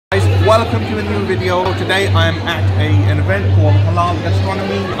welcome to a new video. Today I'm at an event called Halal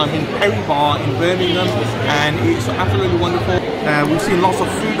Gastronomy. I'm in Peri Barr in Birmingham and it's absolutely wonderful. We've seen lots of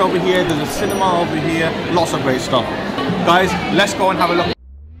food over here, there's a cinema over here, lots of great stuff. Guys, let's go and have a look.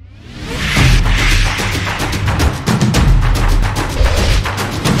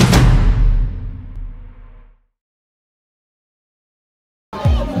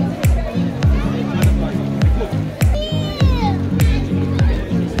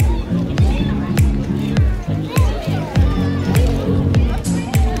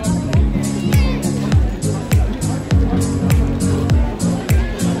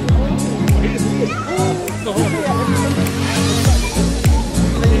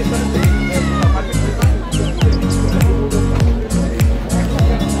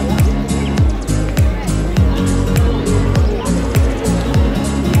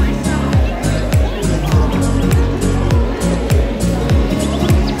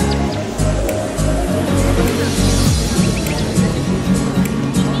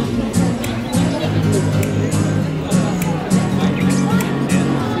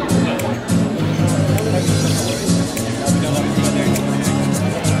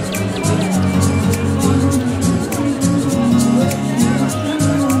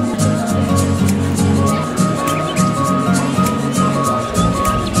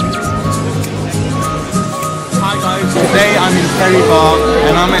 Today I'm in Peri Barr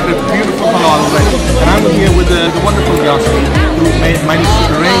and I'm at a beautiful halal event and I'm here with the wonderful Yasmin who managed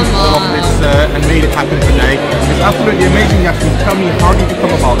to arrange all of this and made it happen today. It's absolutely amazing. Yasmin, tell me, how did you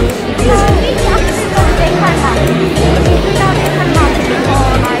come about this?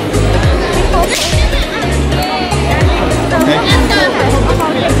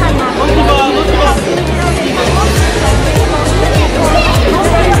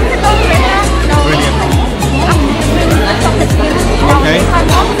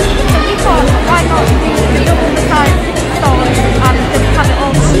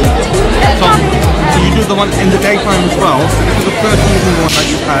 In the daytime as well, so this is the first evening one that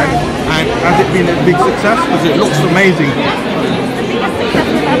you've had, and has it been a big success? Because it looks amazing.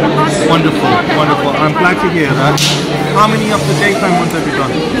 Wonderful, wonderful. I'm glad to hear that. How many of the daytime ones have you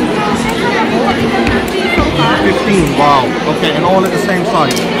done? 15, wow. Okay, and all at the same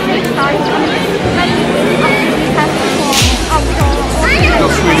site?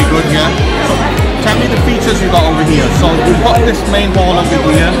 Looks really good, yeah. So, tell me the features you've got over here. So we've got this main hall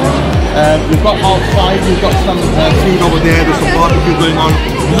over here. We've got outside, we've got some food over there, there's some barbecue going on,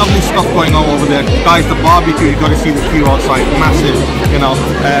 lovely stuff going on over there. Guys, the barbecue, you've got to see the queue outside, massive, you know.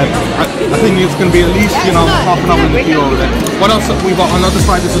 I think it's going to be at least, you know, half an hour in the queue over there. What else have we got on the other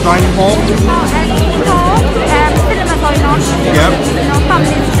side? There's a dining hall. Cinema going on. Yeah.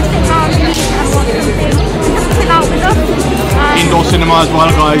 Families just sit down and watch something. Just chill out with us. Indoor cinema as well,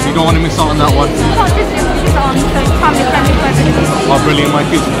 guys, you don't want to miss out on that one. Oh, brilliant, my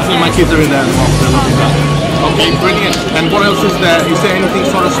kids are in there as well. Okay, brilliant. And what else is there? Is there anything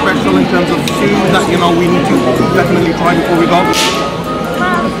sort of special in terms of food that, you know, we need to definitely try before we go?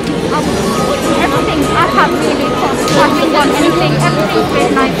 Everything I have really fun. I think on anything, everything's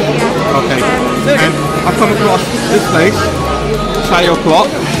really nice here. Okay. And I've come across this place, O'clock,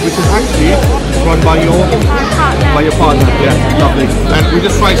 which is actually run by your partner. Yeah, lovely. And we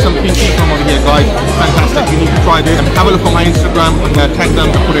just tried some PC from over here, guys. Fantastic. You need to try this. Have a look on my Instagram and tag them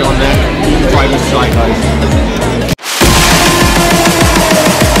and put it on there. You can try this guy, guys.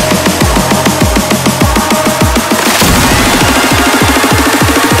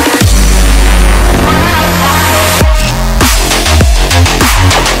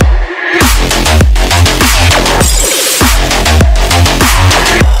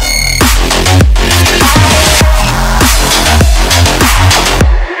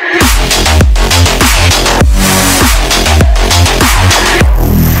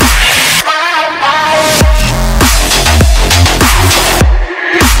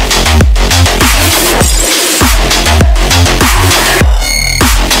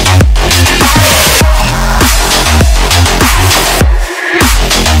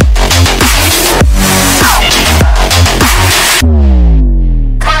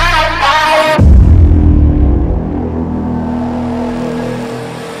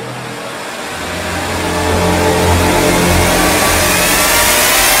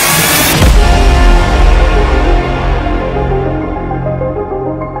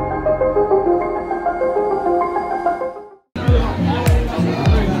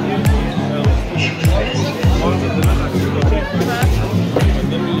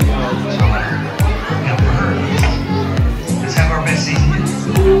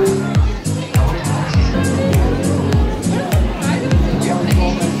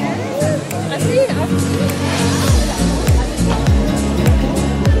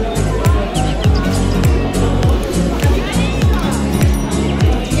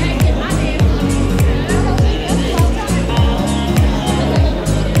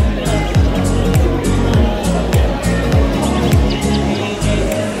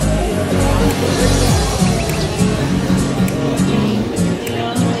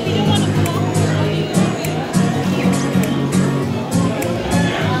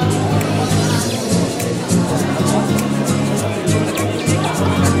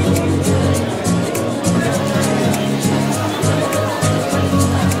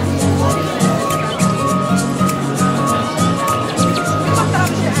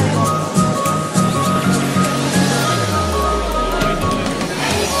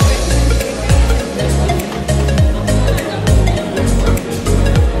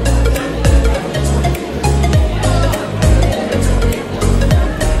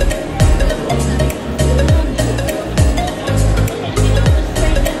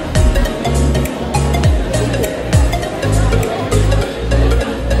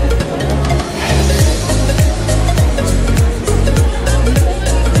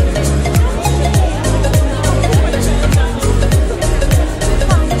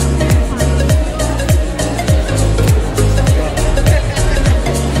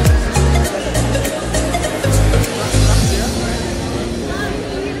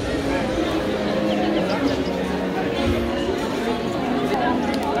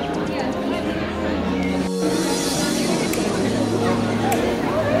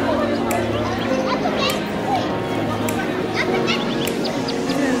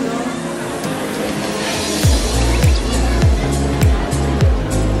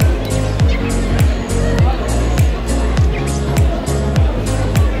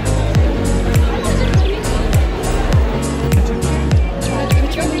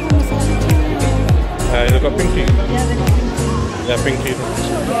 They've got pink tea. Yeah, pink tea.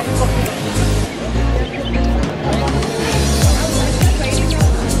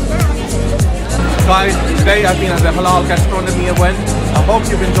 Guys, today I've been at the Halal Gastronomy event. I hope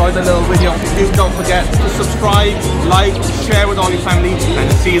you've enjoyed the little video. If you do, don't forget to subscribe, like, share with all your family,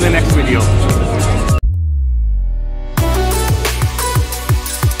 and see you in the next video.